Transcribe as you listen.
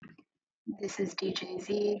This is DJ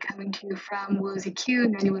Z coming to you from Wozy Q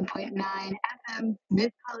 91.9 FM,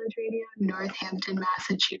 Mid College Radio, Northampton,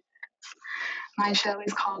 Massachusetts. My show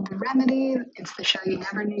is called The Remedy. It's the show you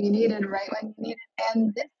never knew you needed right when you need it.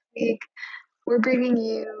 And this week, we're bringing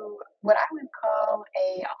you what I would call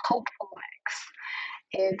a hopeful mix.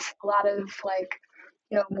 It's a lot of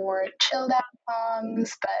more chilled out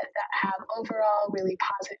songs, but that have overall really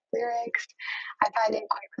positive lyrics. I find it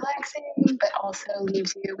quite relaxing, but also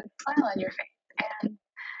leaves you with a smile on your face. And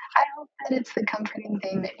I hope that it's the comforting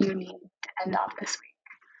thing that you need to end off this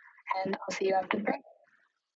week. And I'll see you after the break.